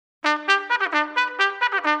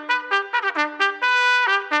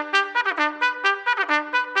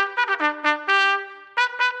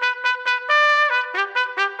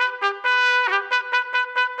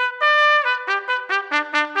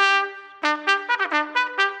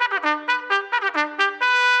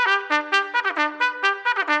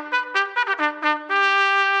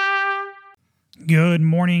Good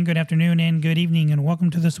morning, good afternoon, and good evening, and welcome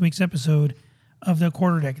to this week's episode of the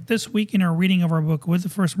Quarter Deck. This week in our reading of our book with the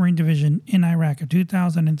 1st Marine Division in Iraq of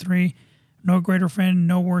 2003, No Greater Friend,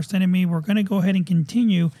 No Worst Enemy, we're going to go ahead and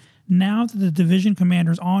continue now that the division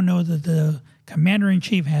commanders all know that the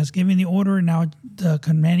commander-in-chief has given the order, and now the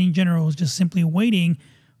commanding general is just simply waiting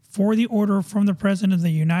for the order from the President of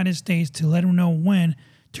the United States to let him know when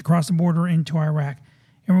to cross the border into Iraq.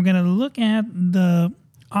 And we're going to look at the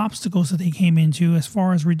obstacles that they came into as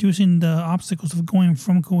far as reducing the obstacles of going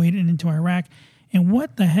from Kuwait and into Iraq, and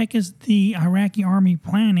what the heck is the Iraqi army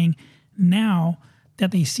planning now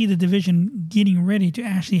that they see the division getting ready to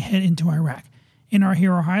actually head into Iraq. In our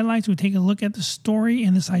hero highlights, we take a look at the story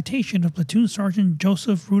and the citation of Platoon Sergeant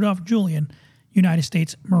Joseph Rudolph Julian, United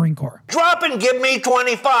States Marine Corps. Drop and give me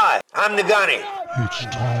 25. I'm the gunny. It's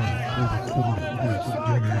time for the quarter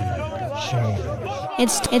sound.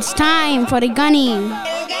 It's time for the gunning.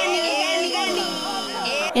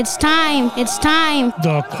 It's time.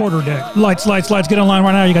 The Quarter Deck. Lights. Get online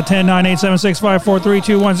right now. You got 10, 9, 8, 7, 6, 5, 4, 3,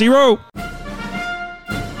 2, 1, 0.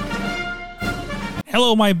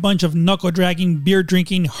 Hello, my bunch of knuckle-dragging,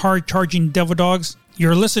 beer-drinking, hard-charging devil dogs.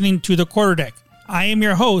 You're listening to The Quarter Deck. I am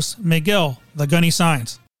your host, Miguel, the Gunny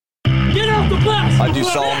Signs. Get off the bus! I do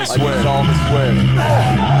solemnly swear that I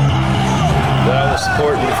will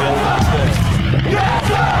support and defend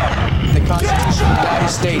the Constitution of the United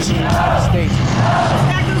States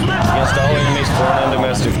against all enemies, foreign and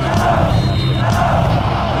domestic.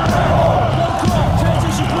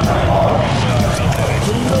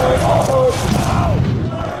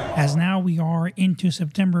 As now we are into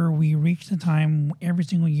September, we reach the time every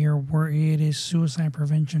single year where it is Suicide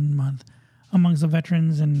Prevention Month amongst the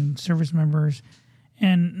veterans and service members.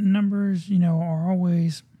 And numbers, are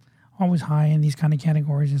always high in these kind of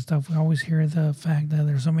categories and stuff. We always hear the fact that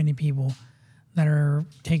there's so many people that are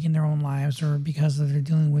taking their own lives, or because they're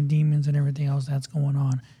dealing with demons and everything else that's going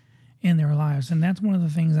on in their lives. And that's one of the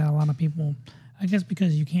things that a lot of people, I guess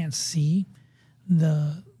because you can't see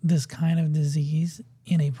this kind of disease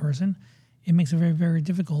in a person, it makes it very, very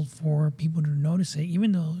difficult for people to notice it,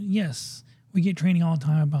 even though, yes, we get training all the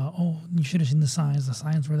time about, you should have seen the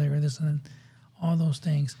signs were there, this and all those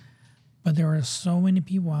things. But there are so many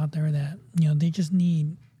people out there that, they just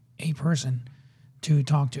need a person to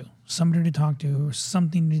talk to, somebody to talk to, or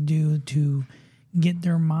something to do to get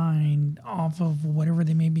their mind off of whatever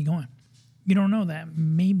they may be going. You don't know that.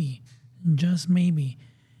 Maybe, just maybe,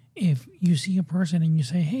 if you see a person and you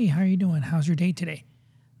say, hey, how are you doing? How's your day today?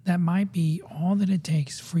 That might be all that it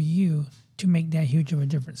takes for you to make that huge of a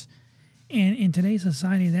difference. And in today's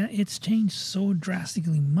society, that it's changed so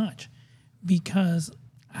drastically much, because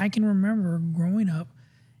I can remember growing up,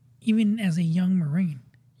 even as a young Marine,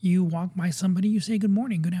 you walk by somebody, you say good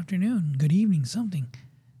morning, good afternoon, good evening, something,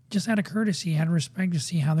 just out of courtesy, out of respect to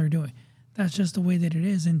see how they're doing. That's just the way that it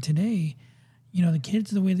is. And today, the kids,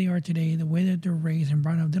 the way they are today, the way that they're raised and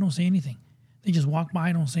brought up, they don't say anything. They just walk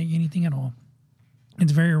by, don't say anything at all.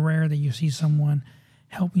 It's very rare that you see someone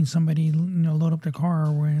helping somebody, load up their car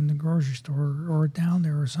or in the grocery store or down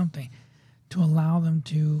there or something, to allow them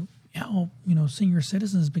to help, senior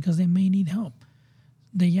citizens, because they may need help.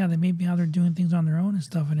 They may be out there doing things on their own and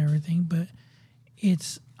stuff and everything, but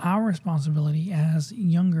it's our responsibility as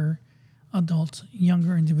younger adults,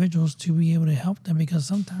 younger individuals, to be able to help them, because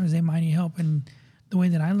sometimes they might need help. And the way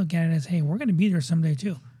that I look at it is, hey, we're going to be there someday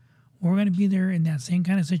too. We're going to be there in that same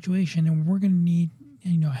kind of situation, and we're going to need,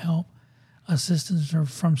 help, assistance, or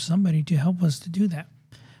from somebody to help us to do that.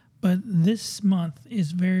 But this month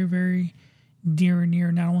is very, very dear and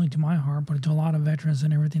near, not only to my heart, but to a lot of veterans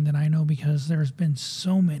and everything that I know, because there's been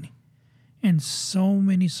so many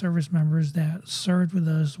service members that served with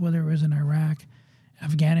us, whether it was in Iraq,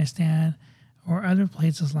 Afghanistan, or other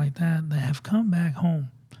places like that have come back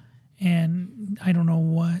home. And I don't know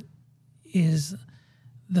what is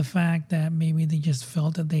the fact that maybe they just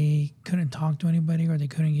felt that they couldn't talk to anybody, or they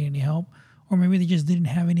couldn't get any help, or maybe they just didn't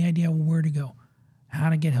have any idea where to go, how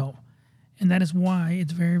to get help. And that is why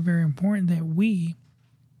it's very, very important that we,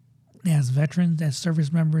 as veterans, as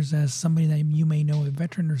service members, as somebody that you may know, a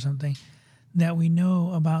veteran or something, that we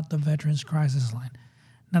know about the Veterans Crisis Line.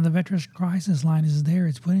 Now, the Veterans Crisis Line is there.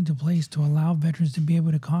 It's put into place to allow veterans to be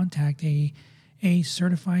able to contact a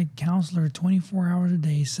certified counselor 24 hours a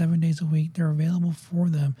day, 7 days a week. They're available for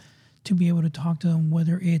them to be able to talk to them,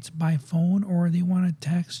 whether it's by phone or they want to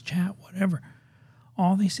text, chat, whatever.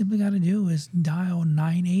 All they simply got to do is dial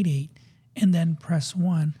 988 and then press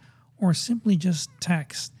 1, or simply just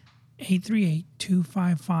text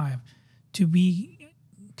 838-255 to be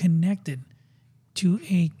connected to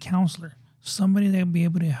a counselor, somebody that will be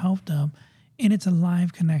able to help them And it's a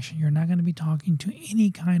live connection. You're not going to be talking to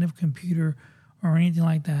any kind of computer or anything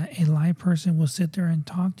like that. A live person will sit there and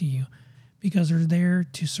talk to you because they're there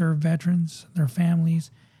to serve veterans, their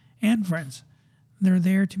families, and friends. They're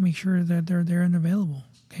there to make sure that they're there and available.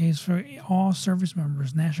 Okay, it's for all service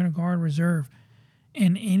members, National Guard, Reserve,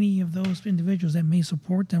 and any of those individuals that may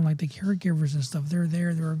support them, like the caregivers and stuff. They're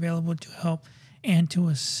there, they're available to help and to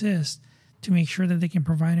assist to make sure that they can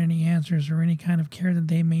provide any answers or any kind of care that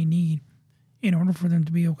they may need in order for them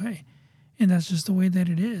to be okay. And that's just the way that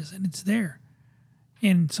it is, and it's there.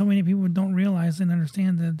 And so many people don't realize and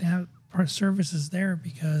understand that that service is there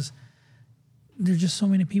because there's just so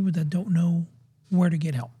many people that don't know where to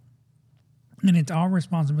get help. And it's our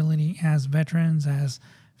responsibility as veterans, as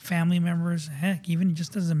family members, heck, even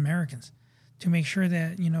just as Americans, to make sure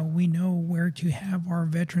that, we know where to have our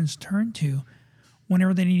veterans turn to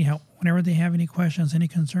whenever they need help, whenever they have any questions, any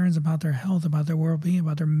concerns about their health, about their well-being,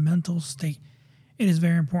 about their mental state. It is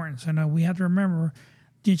very important. So now we have to remember,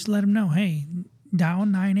 just let them know, hey, dial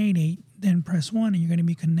 988, then press 1, and you're going to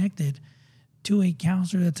be connected to a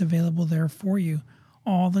counselor that's available there for you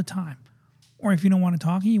all the time. Or if you don't want to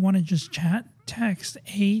talk and you want to just chat, text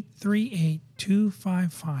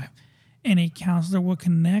 838-255, and a counselor will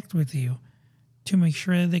connect with you to make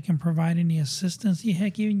sure that they can provide any assistance.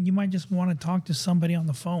 Heck, even you might just want to talk to somebody on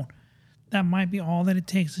the phone. That might be all that it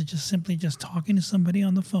takes, is just simply just talking to somebody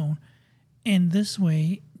on the phone, and this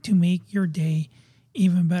way to make your day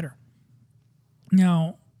even better.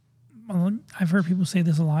 Now, I've heard people say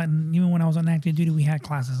this a lot, and even when I was on active duty, we had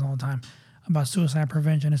classes all the time about suicide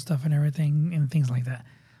prevention and stuff and everything and things like that.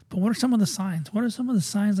 But what are some of the signs? What are some of the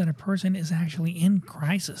signs that a person is actually in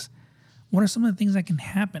crisis? What are some of the things that can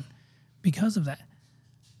happen because of that?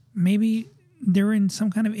 Maybe they're in some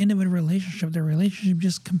kind of intimate relationship. Their relationship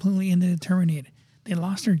just completely ended and terminated. They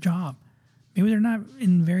lost their job. Maybe they're not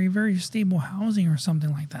in very, very stable housing or something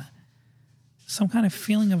like that. Some kind of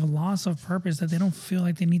feeling of loss of purpose, that they don't feel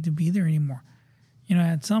like they need to be there anymore.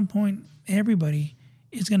 At some point, everybody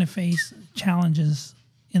is going to face challenges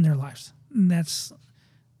in their lives. And that's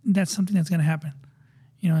something that's going to happen.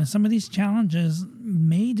 And some of these challenges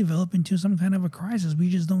may develop into some kind of a crisis. We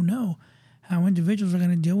just don't know how individuals are going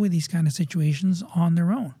to deal with these kind of situations on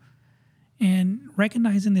their own. And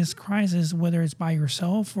recognizing this crisis, whether it's by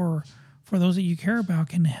yourself or for those that you care about,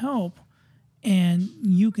 can help. And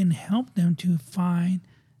you can help them to find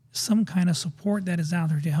some kind of support that is out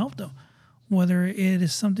there to help them, whether it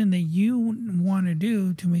is something that you want to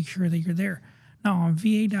do to make sure that you're there. Now, on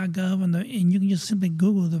va.gov, and you can just simply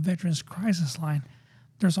Google the Veterans Crisis Line,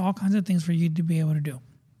 there's all kinds of things for you to be able to do.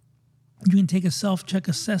 You can take a self-check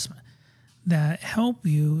assessment that help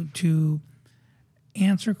you to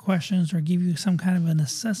answer questions or give you some kind of an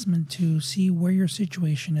assessment to see where your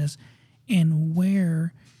situation is and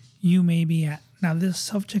where you may be at. Now, this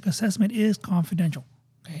self-check assessment is confidential.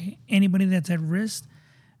 Okay, anybody that's at risk,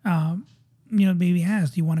 maybe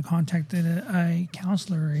ask, do you want to contact a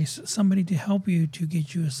counselor or somebody to help you to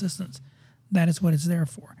get you assistance? That is what it's there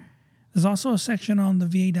for. There's also a section on the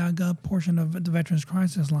va.gov portion of the Veterans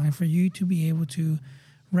Crisis Line for you to be able to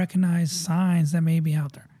recognize signs that may be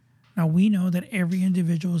out there. Now, we know that every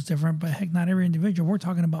individual is different, but heck, not every individual. We're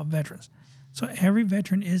talking about veterans. So every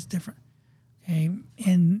veteran is different. Okay,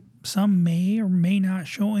 and some may or may not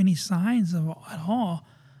show any signs at all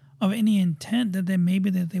of any intent that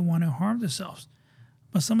they want to harm themselves.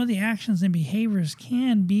 But some of the actions and behaviors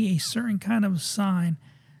can be a certain kind of sign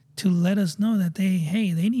to let us know that they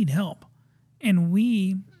need help. And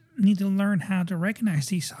we need to learn how to recognize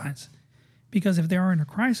these signs. Because if they are in a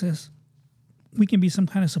crisis, we can be some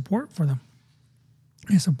kind of support for them,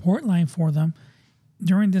 a support line for them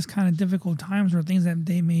during this kind of difficult times or things that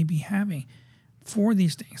they may be having for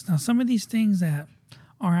these things. Now, some of these things that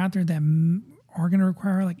are out there that are going to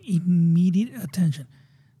require like immediate attention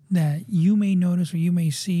that you may notice or you may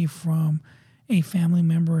see from a family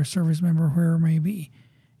member or service member, whoever it may be.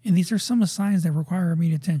 And these are some of the signs that require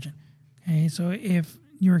immediate attention. Okay, so if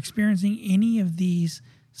you're experiencing any of these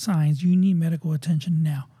signs, you need medical attention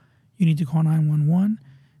now. You need to call 911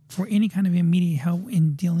 for any kind of immediate help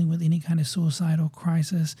in dealing with any kind of suicidal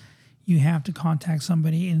crisis. You have to contact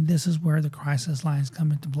somebody, and this is where the crisis lines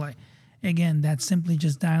come into play. Again, that's simply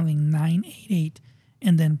just dialing 988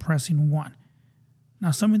 and then pressing 1. Now,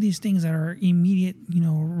 some of these things that are immediate,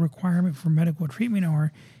 requirement for medical treatment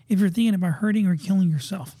are if you're thinking about hurting or killing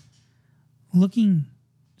yourself,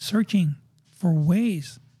 searching for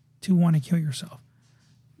ways to want to kill yourself.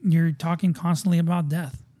 You're talking constantly about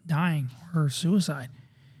death, dying, or suicide.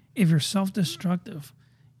 If you're self-destructive,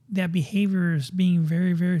 that behavior is being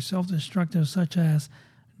very, very self-destructive, such as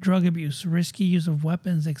drug abuse, risky use of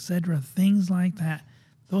weapons, etc., things like that.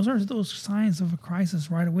 Those are those signs of a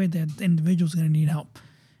crisis right away that the individual's going to need help.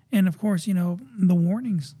 And of course, the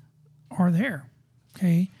warnings are there,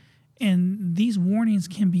 okay? And these warnings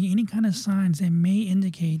can be any kind of signs that may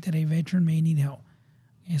indicate that a veteran may need help.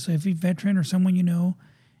 Okay, so if a veteran or someone you know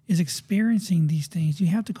is experiencing these things, you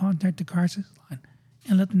have to contact the crisis line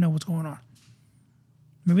and let them know what's going on.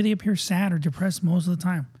 Maybe they appear sad or depressed most of the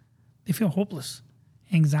time. They feel hopeless,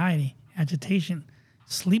 anxiety, agitation,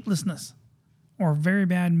 sleeplessness, or very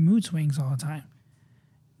bad mood swings all the time.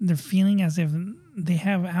 They're feeling as if they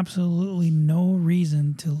have absolutely no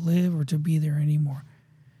reason to live or to be there anymore.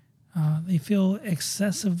 They feel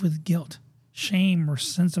excessive with guilt, shame, or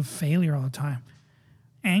sense of failure all the time.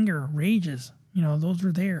 Anger, rages, those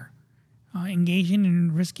are there. Engaging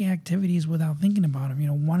in risky activities without thinking about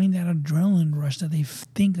them, wanting that adrenaline rush that they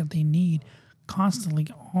think that they need constantly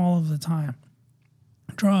all of the time.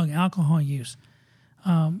 Drug, alcohol use.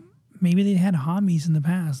 Maybe they had hobbies in the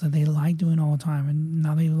past that they liked doing all the time, and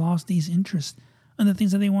now they lost these interests in the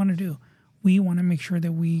things that they want to do. We want to make sure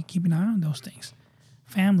that we keep an eye on those things.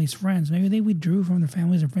 Families, friends, maybe they withdrew from their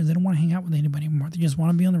families and friends. They don't want to hang out with anybody anymore. They just want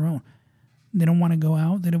to be on their own. They don't want to go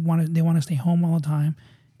out. They want to stay home all the time,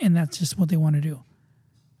 and that's just what they want to do.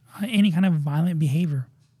 Any kind of violent behavior,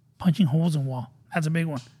 punching holes in the wall, that's a big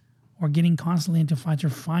one. Or getting constantly into fights or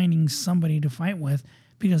finding somebody to fight with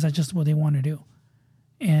because that's just what they want to do.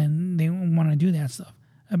 And they want to do that stuff.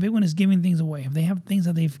 A big one is giving things away. If they have things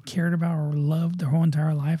that they've cared about or loved their whole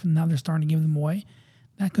entire life and now they're starting to give them away,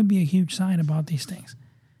 that could be a huge sign about these things.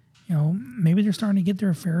 Maybe they're starting to get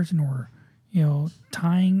their affairs in order.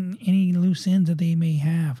 Tying any loose ends that they may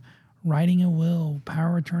have, writing a will,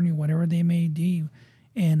 power of attorney, whatever they may do.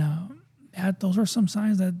 And those are some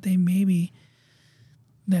signs that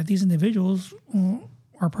that these individuals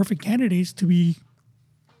are perfect candidates to be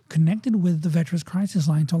connected with the Veterans Crisis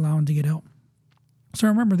Line to allow them to get help. So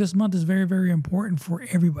remember, this month is very, very important for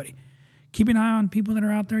everybody. Keep an eye on people that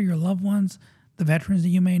are out there, your loved ones, the veterans that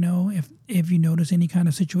you may know. If you notice any kind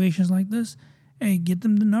of situations like this, hey, get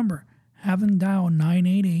them the number. Have them dial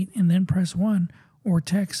 988 and then press 1 or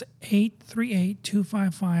text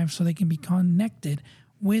 838-255 so they can be connected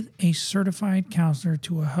with a certified counselor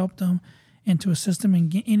to help them and to assist them and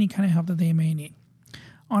get any kind of help that they may need.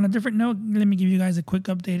 On a different note, let me give you guys a quick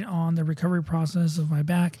update on the recovery process of my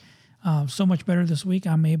back. So much better this week.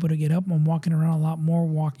 I'm able to get up. I'm walking around a lot more,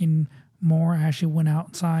 walking more. I actually went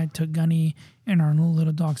outside, took Gunny and our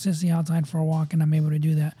little dog Sissy outside for a walk, and I'm able to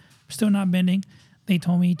do that. I'm still not bending. They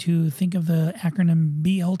told me to think of the acronym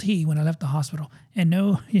BLT when I left the hospital. And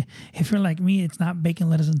no, if you're like me, it's not bacon,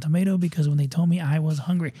 lettuce, and tomato, because when they told me, I was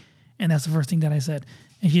hungry. And that's the first thing that I said.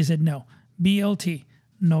 And she said, no, BLT,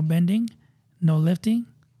 no bending, no lifting,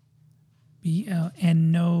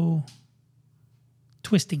 and no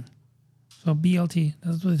twisting. So BLT,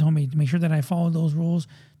 that's what they told me, to make sure that I followed those rules,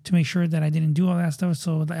 to make sure that I didn't do all that stuff,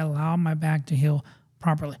 so that I allowed my back to heal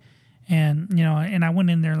properly. And, and I went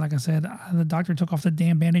in there, like I said, the doctor took off the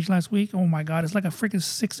damn bandage last week. Oh my God, it's like a freaking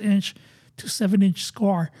 6-inch to 7-inch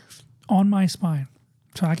scar on my spine.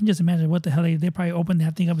 So I can just imagine what the hell they probably opened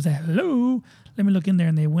that thing up and said, hello, let me look in there.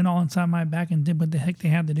 And they went all inside my back and did what the heck they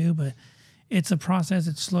had to do. But it's a process.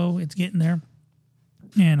 It's slow. It's getting there.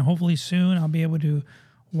 And hopefully soon I'll be able to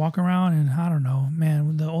walk around. And I don't know,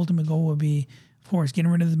 man, the ultimate goal would be, of course,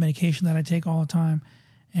 getting rid of the medication that I take all the time.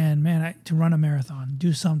 And, man, to run a marathon,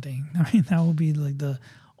 do something. I mean, that would be like the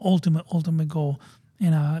ultimate goal.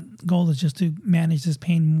 And goal is just to manage this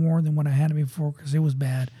pain more than what I had before, because it was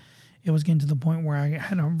bad. It was getting to the point where I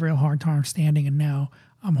had a real hard time standing, and now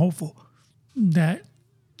I'm hopeful that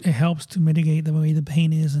it helps to mitigate the way the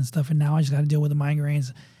pain is and stuff. And now I just got to deal with the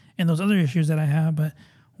migraines and those other issues that I have, but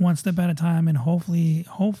one step at a time. And hopefully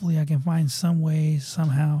I can find some way,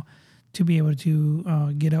 somehow, to be able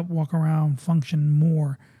to get up, walk around, function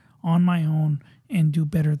more on my own, and do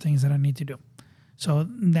better things that I need to do. So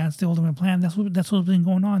that's the ultimate plan. That's what's been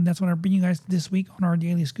going on. That's what I bring you guys this week on our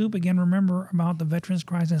Daily Scoop. Again, remember about the Veterans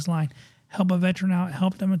Crisis Line. Help a veteran out.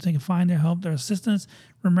 Help them until they can find their help, their assistance.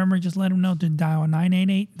 Remember, just let them know to dial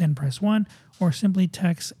 988, then press 1, or simply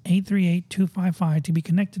text 838-255 to be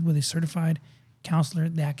connected with a certified counselor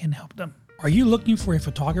that can help them. Are you looking for a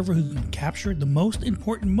photographer who can capture the most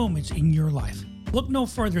important moments in your life? Look no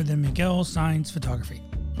further than Miguel Signs Photography.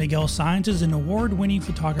 Miguel Saenz is an award-winning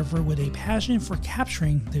photographer with a passion for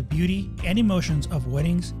capturing the beauty and emotions of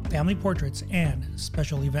weddings, family portraits, and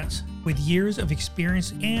special events. With years of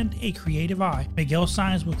experience and a creative eye, Miguel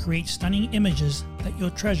Saenz will create stunning images that you'll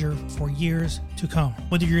treasure for years to come.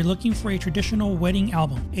 Whether you're looking for a traditional wedding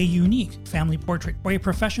album, a unique family portrait, or a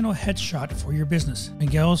professional headshot for your business,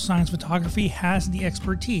 Miguel Saenz Photography has the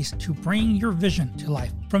expertise to bring your vision to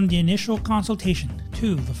life. From the initial consultation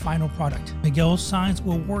to the final product, Miguel Saenz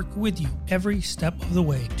will work with you every step of the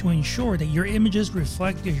way to ensure that your images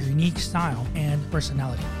reflect your unique style and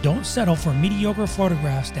personality. Don't settle for mediocre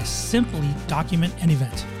photographs that simply document an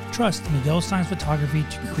event. Trust Miguel Saenz Photography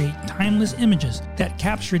to create timeless images that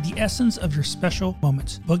capture the essence of your special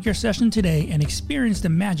moments. Book your session today and experience the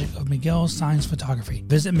magic of Miguel Saenz Photography.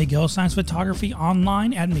 Visit Miguel Saenz Photography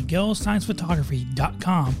online at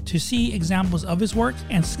miguelsciencephotography.com to see examples of his work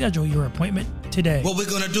and schedule your appointment today. What we're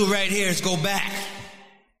gonna do right here is go back.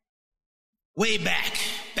 Way back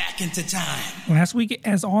into time. Last week,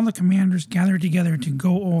 as all the commanders gathered together to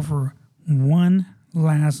go over one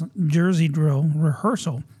last jersey drill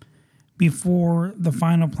rehearsal before the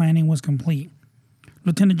final planning was complete,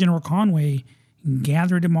 Lieutenant General Conway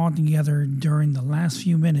gathered them all together during the last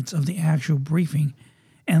few minutes of the actual briefing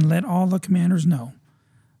and let all the commanders know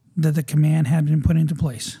that the command had been put into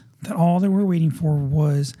place, that all they were waiting for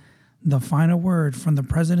was the final word from the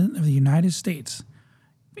President of the United States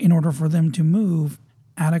in order for them to move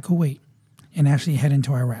out of Kuwait and actually head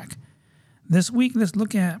into Iraq. This week, let's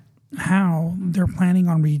look at how they're planning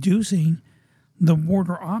on reducing the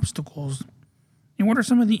border obstacles, and what are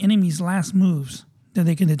some of the enemy's last moves that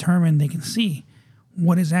they can determine, they can see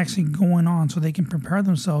what is actually going on so they can prepare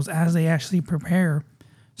themselves as they actually prepare.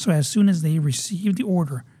 So as soon as they receive the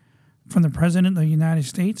order from the President of the United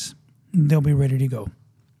States, they'll be ready to go.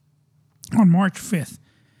 On March 5th,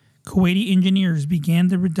 Kuwaiti engineers began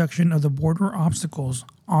the reduction of the border obstacles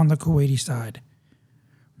on the Kuwaiti side.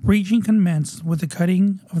 Breaching commenced with the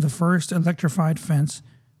cutting of the first electrified fence,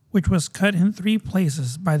 which was cut in 3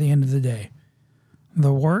 places by the end of the day.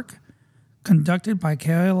 The work, conducted by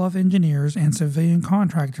KLF engineers and civilian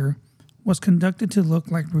contractor, was conducted to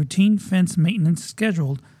look like routine fence maintenance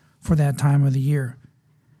scheduled for that time of the year.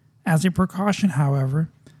 As a precaution, however,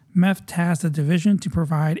 MEF tasked the division to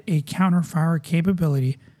provide a counter-fire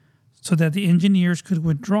capability so that the engineers could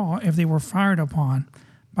withdraw if they were fired upon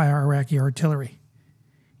by Iraqi artillery.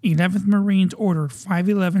 11th Marines ordered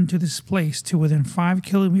 511 to displace to within 5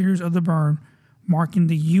 kilometers of the berm, marking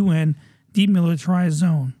the UN demilitarized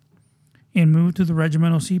zone, and moved to the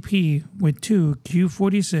regimental CP with 2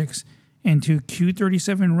 Q-46 and 2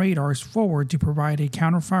 Q-37 radars forward to provide a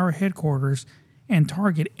counter-fire headquarters and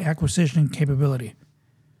target acquisition capability.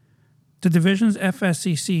 The division's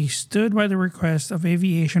FSCC stood by the request of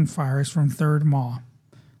aviation fires from 3rd MAW.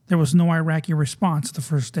 There was no Iraqi response the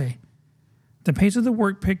first day. The pace of the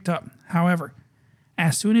work picked up, however.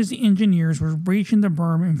 As soon as the engineers were breaching the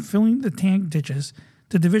berm and filling the tank ditches,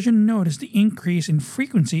 the division noticed the increase in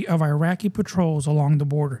frequency of Iraqi patrols along the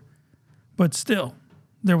border. But still,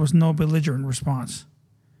 there was no belligerent response.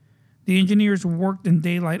 The engineers worked in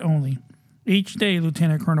daylight only. Each day,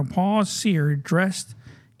 Lieutenant Colonel Paul Sear, dressed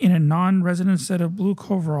in a non-resident set of blue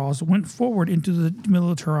coveralls, went forward into the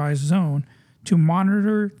militarized zone to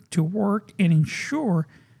monitor, to work, and ensure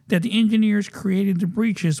that the engineers created the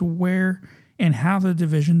breaches where and how the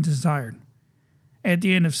division desired. At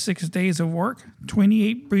the end of 6 days of work,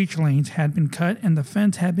 28 breach lanes had been cut and the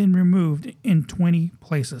fence had been removed in 20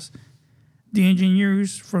 places. The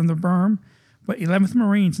engineers from the berm, but 11th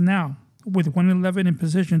Marines now, with 111 in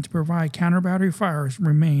position to provide counter-battery fires,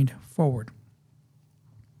 remained forward.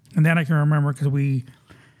 And that I can remember because we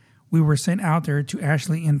were sent out there to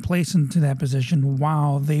actually in place into that position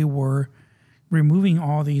while they were removing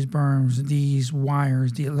all these berms, these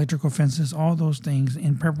wires, the electrical fences, all those things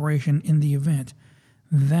in preparation in the event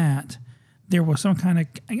that there was some kind of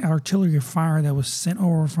artillery fire that was sent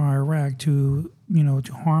over from Iraq to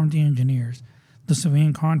harm the engineers, the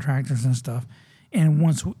civilian contractors and stuff. And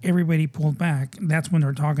once everybody pulled back, that's when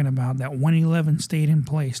they're talking about that 111 stayed in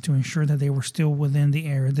place to ensure that they were still within the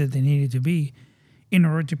area that they needed to be in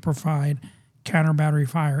order to provide counter battery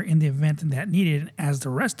fire in the event that needed, as the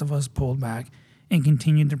rest of us pulled back and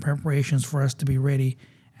continued the preparations for us to be ready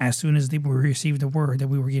as soon as we received the word that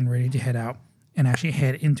we were getting ready to head out and actually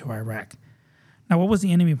head into Iraq. Now, what was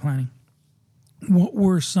the enemy planning? What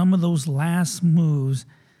were some of those last moves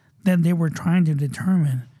that they were trying to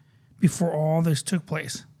determine before all this took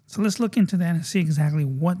place? So let's look into that and see exactly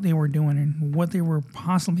what they were doing and what they were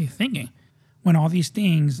possibly thinking when all these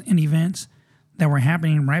things and events that were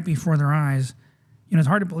happening right before their eyes, it's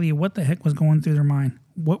hard to believe what the heck was going through their mind.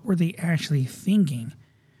 What were they actually thinking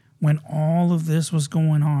when all of this was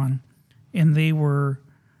going on? And they were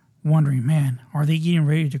wondering, man, are they getting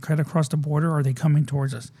ready to cut across the border or are they coming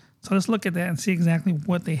towards us? So let's look at that and see exactly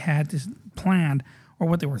what they had planned or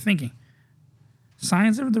what they were thinking.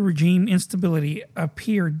 Signs of the regime instability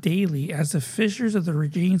appeared daily as the fissures of the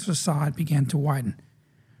regime's facade began to widen.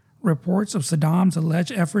 Reports of Saddam's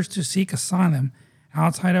alleged efforts to seek asylum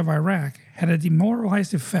outside of Iraq had a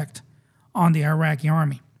demoralized effect on the Iraqi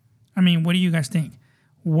army. I mean, what do you guys think?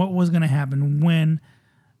 What was going to happen when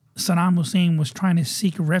Saddam Hussein was trying to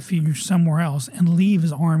seek refuge somewhere else and leave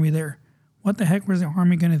his army there? What the heck was the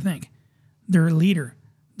army going to think? Their leader,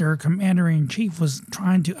 their commander-in-chief, was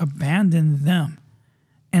trying to abandon them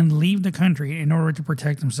and leave the country in order to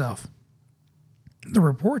protect himself. The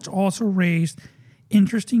reports also raised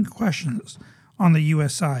interesting questions on the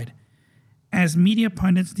U.S. side, as media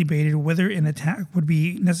pundits debated whether an attack would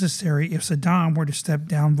be necessary if Saddam were to step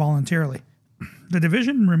down voluntarily. The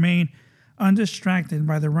division remained undistracted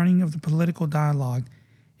by the running of the political dialogue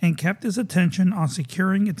and kept its attention on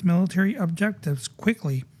securing its military objectives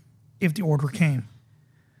quickly if the order came.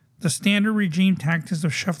 The standard regime tactics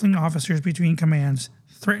of shuffling officers between commands,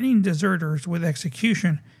 threatening deserters with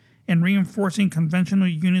execution, and reinforcing conventional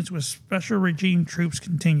units with special regime troops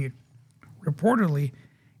continued. Reportedly,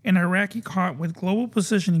 an Iraqi caught with global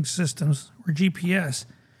positioning systems, or GPS,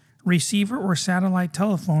 receiver or satellite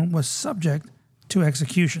telephone was subject to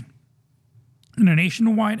execution. In a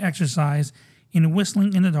nationwide exercise in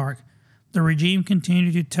whistling in the dark, the regime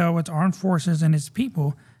continued to tell its armed forces and its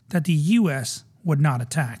people that the U.S. would not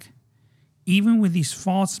attack. Even with these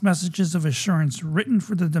false messages of assurance written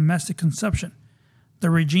for the domestic consumption, the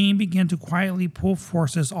regime began to quietly pull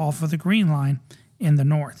forces off of the Green Line in the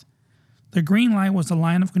north. The Green Line was the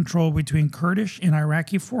line of control between Kurdish and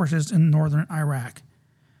Iraqi forces in northern Iraq.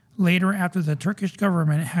 Later, after the Turkish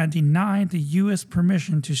government had denied the U.S.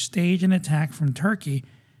 permission to stage an attack from Turkey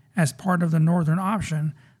as part of the northern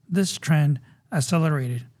option, this trend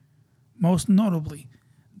accelerated. Most notably,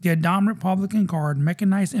 the Adam Republican Guard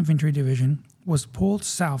Mechanized Infantry Division was pulled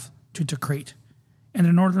south to Tikrit and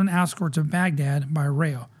the northern outskirts of Baghdad by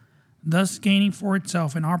rail, thus gaining for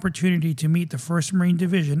itself an opportunity to meet the 1st Marine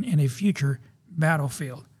Division in a future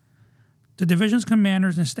battlefield. The division's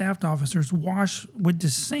commanders and staff officers watched with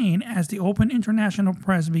disdain as the open international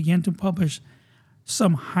press began to publish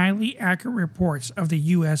some highly accurate reports of the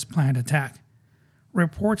U.S. planned attack.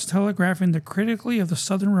 Reports telegraphing the criticality of the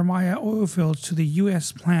southern Rumaiyah oil fields to the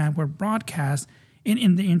U.S. plan were broadcast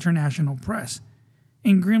in the international press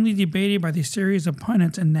and grimly debated by the series of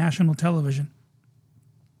pundits in national television.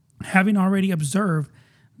 Having already observed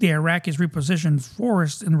the Iraqis repositioned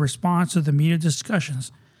force in response to the media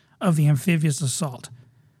discussions of the amphibious assault,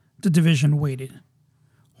 the division waited,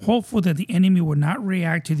 hopeful that the enemy would not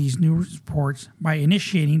react to these new reports by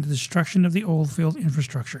initiating the destruction of the oil field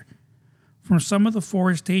infrastructure. From some of the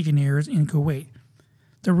forward staging areas in Kuwait,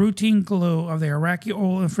 the routine glow of the Iraqi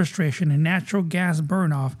oil infiltration and natural gas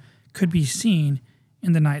burn-off could be seen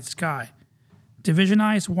in the night sky. Division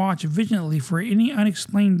eyes watched vigilantly for any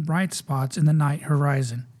unexplained bright spots in the night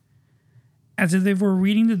horizon. As if they were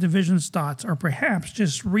reading the division's thoughts, or perhaps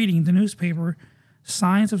just reading the newspaper,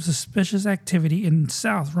 signs of suspicious activity in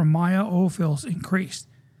South Rumaiyah oil fields increased.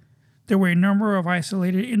 There were a number of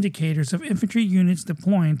isolated indicators of infantry units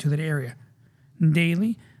deploying to that area.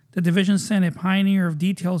 Daily, the division sent a pioneer of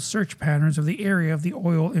detailed search patterns of the area of the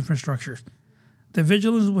oil infrastructures. The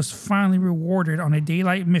vigilance was finally rewarded on a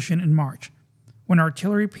daylight mission in March, when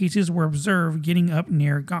artillery pieces were observed getting up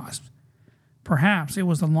near Gosp. Perhaps it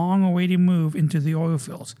was the long-awaited move into the oil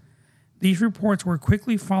fields. These reports were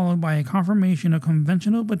quickly followed by a confirmation of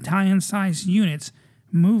conventional battalion-sized units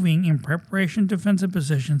moving in preparation defensive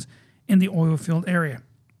positions in the oil field area.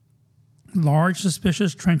 Large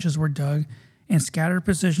suspicious trenches were dug in scattered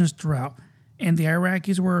positions throughout, and the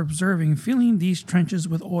Iraqis were observing filling these trenches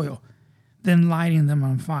with oil, then lighting them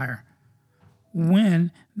on fire.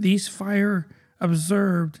 When these fire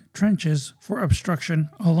observed trenches for obstruction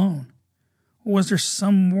alone, was there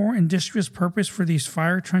some more industrious purpose for these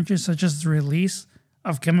fire trenches, such as the release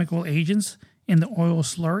of chemical agents in the oil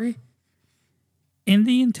slurry? In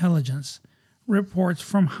the intelligence reports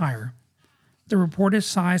from higher, the reported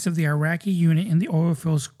size of the Iraqi unit in the oil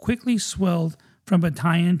fields quickly swelled from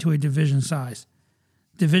battalion to a division size.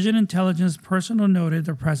 Division intelligence personnel noted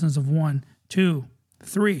the presence of 1, 2,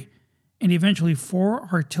 3, and eventually 4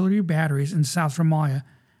 artillery batteries in South Rumaiyah,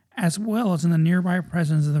 as well as in the nearby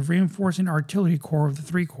presence of the reinforcing artillery corps of the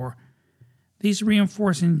 3 Corps. These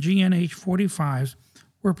reinforcing GNH-45s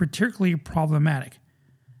were particularly problematic.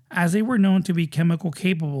 as they were known to be chemical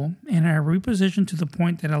capable and are repositioned to the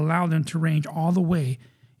point that allowed them to range all the way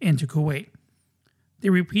into Kuwait. The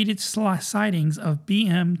repeated sightings of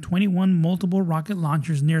BM-21 multiple rocket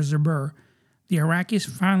launchers near Zabur, the Iraqis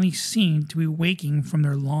finally seemed to be waking from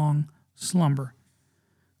their long slumber.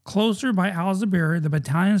 Closer by Al-Zabir, the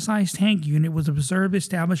battalion-sized tank unit was observed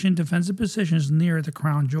establishing defensive positions near the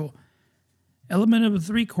crown jewel. Elements of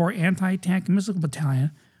the 3-Corps Anti-Tank Missile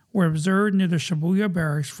Battalion were observed near the Shabuya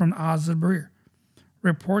barracks from Al-Zabir.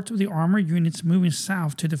 Reports of the armored units moving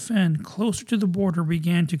south to defend closer to the border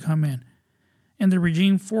began to come in, and the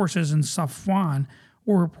regime forces in Safwan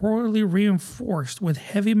were reportedly reinforced with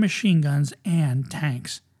heavy machine guns and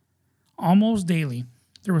tanks. Almost daily,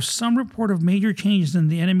 there was some report of major changes in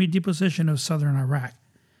the enemy deposition of southern Iraq,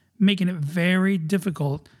 making it very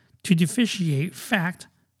difficult to differentiate fact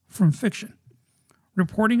from fiction.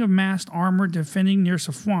 Reporting of massed armor defending near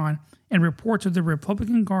Safwan and reports of the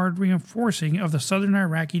Republican Guard reinforcing of the southern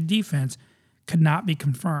Iraqi defense could not be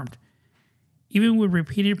confirmed. Even with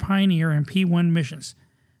repeated Pioneer and P-1 missions,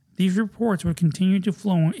 these reports would continue to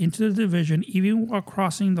flow into the division even while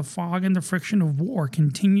crossing the fog and the friction of war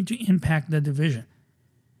continued to impact the division.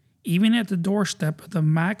 Even at the doorstep of the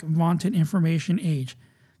Mac-vaunted information age,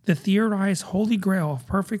 the theorized holy grail of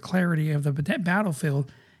perfect clarity of the battlefield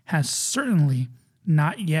has certainly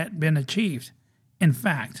not yet been achieved. In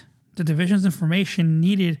fact, the division's information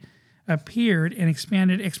needed appeared and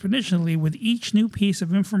expanded exponentially with each new piece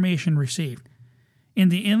of information received. In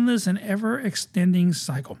the endless and ever-extending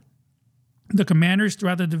cycle, the commanders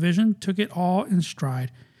throughout the division took it all in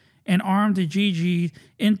stride and armed the GG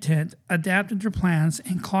intent, adapted their plans,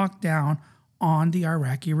 and clocked down on the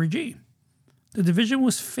Iraqi regime. The division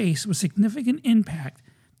was faced with significant impact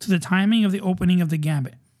to the timing of the opening of the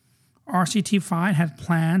gambit. RCT-5 had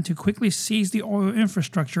planned to quickly seize the oil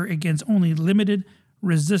infrastructure against only limited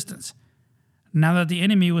resistance. Now that the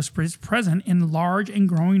enemy was present in large and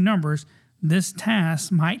growing numbers, this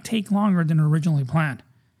task might take longer than originally planned.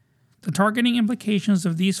 The targeting implications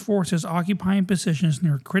of these forces occupying positions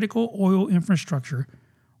near critical oil infrastructure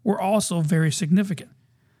were also very significant.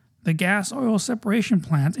 The gas oil separation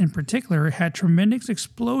plant in particular had tremendous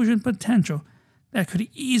explosion potential that could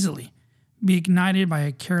easily be ignited by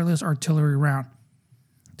a careless artillery round.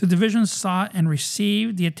 The division sought and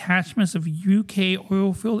received the attachments of UK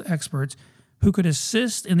oil field experts who could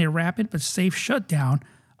assist in the rapid but safe shutdown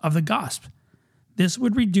of the GOSP. This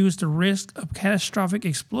would reduce the risk of catastrophic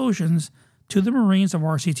explosions to the Marines of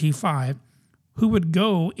RCT-5, who would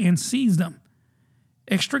go and seize them.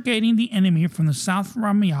 Extricating the enemy from the South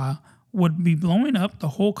Ramiyah would be blowing up the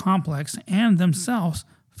whole complex and themselves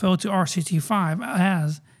fell to RCT-5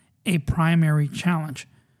 as a primary challenge.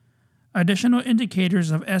 Additional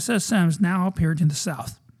indicators of SSMs now appeared in the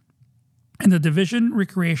south, and the division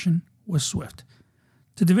recreation was swift.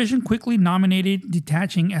 The division quickly nominated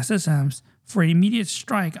detaching SSMs for an immediate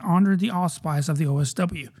strike under the auspice of the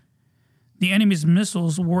OSW. The enemy's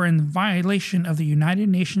missiles were in violation of the United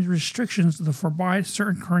Nations restrictions that forbade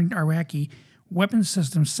certain current Iraqi weapon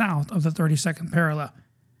systems south of the 32nd parallel.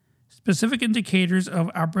 Specific indicators of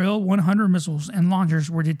Abril 100 missiles and launchers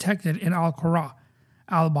were detected in Al-Qura,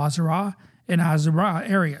 Al-Basra, and Al-Zubra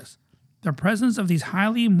areas. The presence of these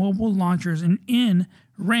highly mobile launchers in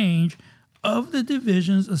range of the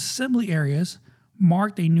division's assembly areas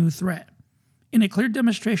marked a new threat. In a clear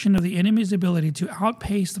demonstration of the enemy's ability to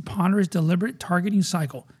outpace the ponderous deliberate targeting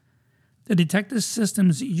cycle, the detective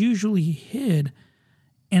systems usually hid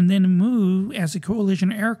and then moved as the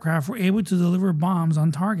coalition aircraft were able to deliver bombs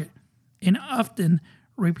on target, and often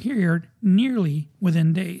reappeared nearly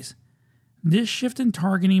within days. This shift in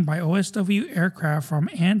targeting by OSW aircraft from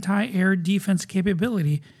anti-air defense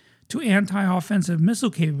capability to anti-offensive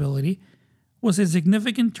missile capability was a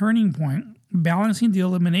significant turning point, balancing the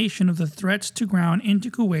elimination of the threats to ground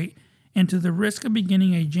into Kuwait and to the risk of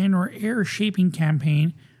beginning a general air shaping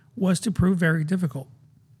campaign was to prove very difficult.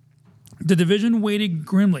 The division waited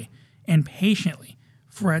grimly and patiently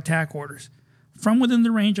for attack orders from within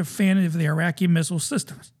the range of fan of the Iraqi missile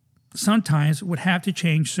systems. Sometimes would have to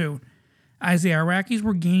change soon, as the Iraqis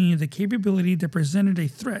were gaining the capability that presented a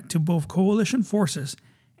threat to both coalition forces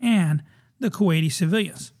and the Kuwaiti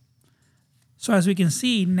civilians. So as we can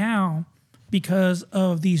see now, because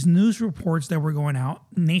of these news reports that were going out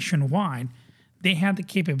nationwide, they had the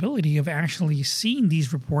capability of actually seeing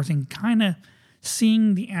these reports and kind of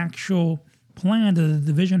seeing the actual plan that the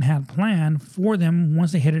division had planned for them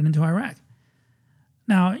once they headed into Iraq.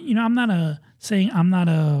 Now, I'm not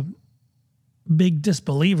a big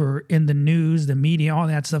disbeliever in the news, the media, all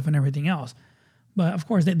that stuff and everything else. But of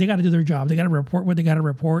course, they got to do their job. They got to report what they got to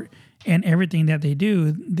report, and everything that they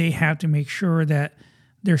do, they have to make sure that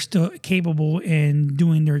they're still capable in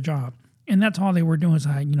doing their job. And that's all they were doing. So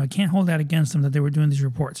I can't hold that against them that they were doing these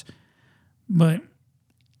reports. But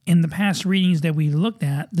in the past readings that we looked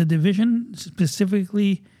at, the division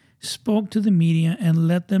specifically spoke to the media and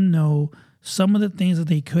let them know some of the things that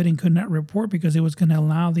they could and could not report, because it was going to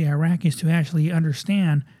allow the Iraqis to actually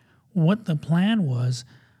understand what the plan was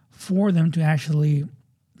for them to actually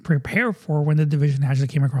prepare for when the division actually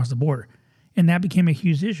came across the border. And that became a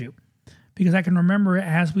huge issue, because I can remember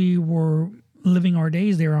as we were living our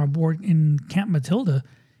days there on board in Camp Matilda,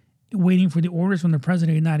 waiting for the orders from the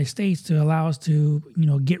President of the United States to allow us to,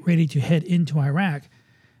 get ready to head into Iraq.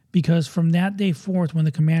 Because from that day forth, when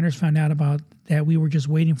the commanders found out about that, we were just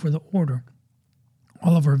waiting for the order.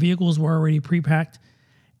 All of our vehicles were already pre-packed.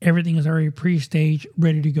 Everything is already pre-staged,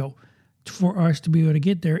 ready to go for us to be able to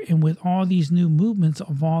get there. And with all these new movements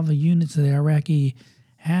of all the units that the Iraqi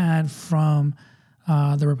had from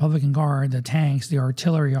the Republican Guard, the tanks, the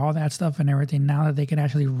artillery, all that stuff and everything, now that they could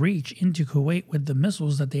actually reach into Kuwait with the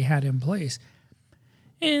missiles that they had in place,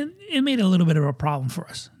 and it made it a little bit of a problem for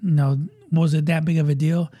us. Was it that big of a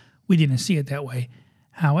deal? We didn't see it that way.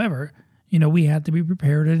 However, we had to be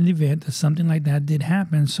prepared in the event that something like that did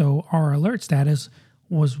happen. So our alert status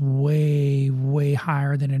was way, way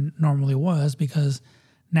higher than it normally was, because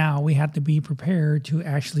now we had to be prepared to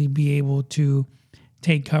actually be able to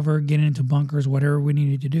take cover, get into bunkers, whatever we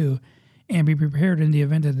needed to do, and be prepared in the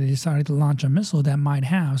event that they decided to launch a missile that might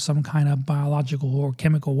have some kind of biological or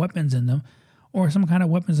chemical weapons in them, or some kind of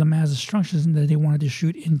weapons of mass destruction that they wanted to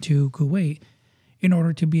shoot into Kuwait in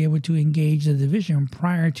order to be able to engage the division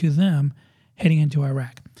prior to them heading into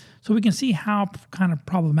Iraq. So we can see how kind of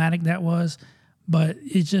problematic that was, but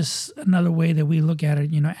it's just another way that we look at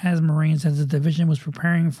it. As Marines, as the division was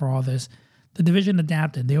preparing for all this, the division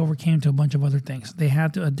adapted. They overcame to a bunch of other things. They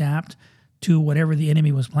had to adapt to whatever the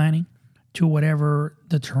enemy was planning, to whatever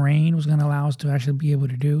the terrain was going to allow us to actually be able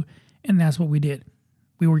to do, and that's what we did.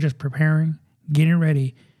 We were just preparing, getting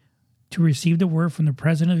ready to receive the word from the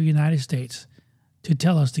President of the United States to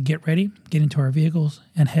tell us to get ready, get into our vehicles,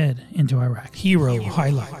 and head into Iraq. Hero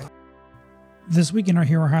Highlight. This week in our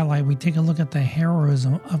Hero Highlight, we take a look at the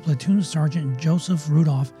heroism of Platoon Sergeant Joseph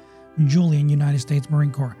Rudolph Julian, United States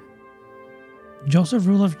Marine Corps. Joseph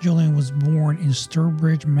Rudolph Julian was born in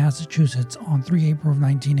Sturbridge, Massachusetts on 3 April of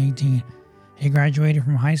 1918. He graduated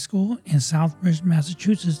from high school in Southbridge,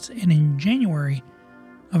 Massachusetts, and in January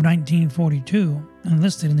of 1942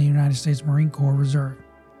 enlisted in the United States Marine Corps Reserve.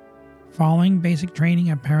 Following basic training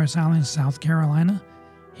at Parris Island, South Carolina,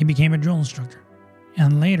 he became a drill instructor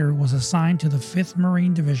and later was assigned to the 5th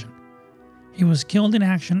Marine Division. He was killed in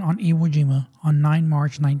action on Iwo Jima on 9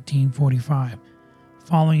 March 1945,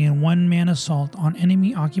 following a one-man assault on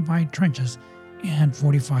enemy-occupied trenches and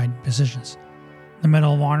fortified positions. The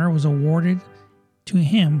Medal of Honor was awarded to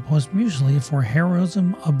him posthumously for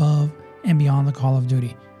heroism above and beyond the call of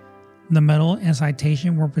duty. The medal and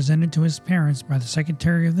citation were presented to his parents by the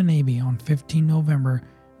Secretary of the Navy on 15 November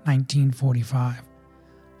 1945.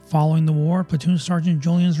 Following the war, Platoon Sergeant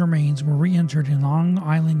Julian's remains were reinterred in Long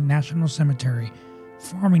Island National Cemetery,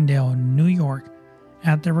 Farmingdale, New York,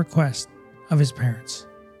 at the request of his parents.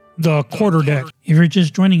 The Quarterdeck. If you're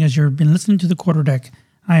just joining us, you've been listening to The Quarterdeck.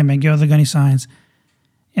 I am Miguel the Gunny Science.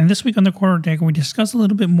 And this week on The Quarterdeck, we discuss a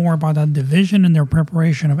little bit more about that division and their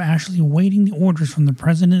preparation of actually waiting the orders from the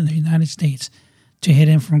President of the United States to head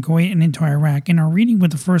in from Kuwait and into Iraq. In our reading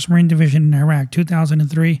with the 1st Marine Division in Iraq,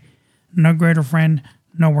 2003, no greater friend,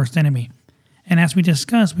 no worst enemy. And as we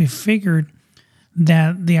discussed, we figured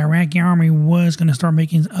that the Iraqi army was going to start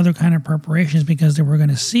making other kind of preparations because they were going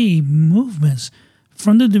to see movements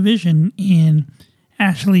from the division in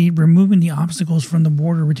actually removing the obstacles from the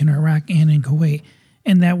border between Iraq and in Kuwait.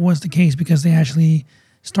 And that was the case because they actually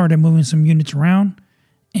started moving some units around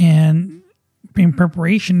and in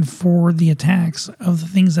preparation for the attacks of the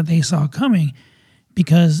things that they saw coming,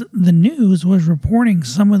 because the news was reporting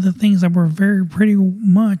some of the things that were pretty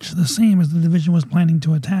much the same as the division was planning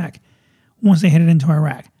to attack once they headed into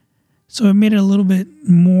Iraq. So it made it a little bit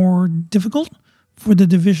more difficult for the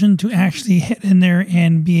division to actually head in there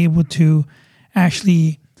and be able to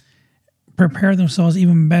actually prepare themselves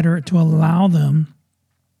even better to allow them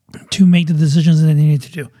to make the decisions that they needed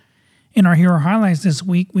to do. In our Hero Highlights this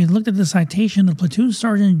week, we looked at the citation of Platoon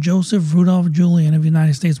Sergeant Joseph Rudolph Julian of the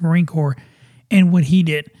United States Marine Corps and what he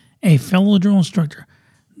did, a fellow drill instructor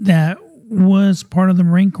that was part of the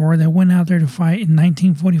Marine Corps that went out there to fight in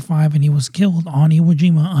 1945, and he was killed on Iwo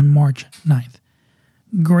Jima on March 9th.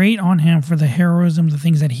 Great on him for the heroism, the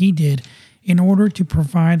things that he did, in order to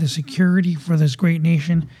provide the security for this great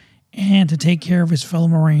nation and to take care of his fellow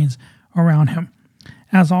Marines around him.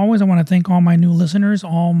 As always, I want to thank all my new listeners,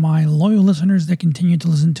 all my loyal listeners that continue to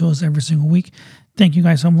listen to us every single week. Thank you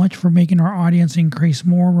guys so much for making our audience increase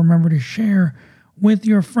more. Remember to share with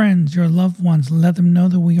your friends, your loved ones. Let them know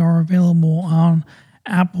that we are available on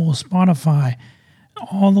Apple, Spotify,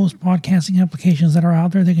 all those podcasting applications that are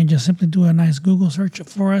out there. They can just simply do a nice Google search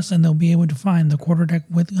for us and they'll be able to find the Quarterdeck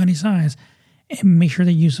with Gunny Size. And make sure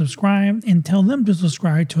that you subscribe and tell them to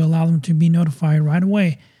subscribe to allow them to be notified right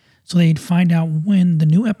away so they'd find out when the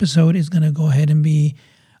new episode is going to go ahead and be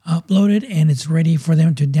uploaded and it's ready for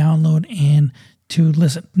them to download and to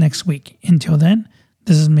listen next week. Until then,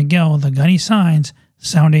 this is Miguel, the Gunny Signs,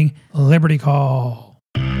 sounding Liberty Call.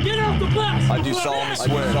 Get off the bus! I do solemnly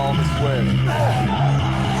swear. That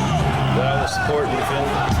I will support and defend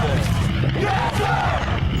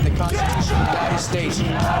The Constitution of the United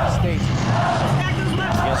States.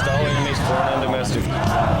 against all enemies, foreign and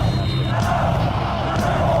domestic.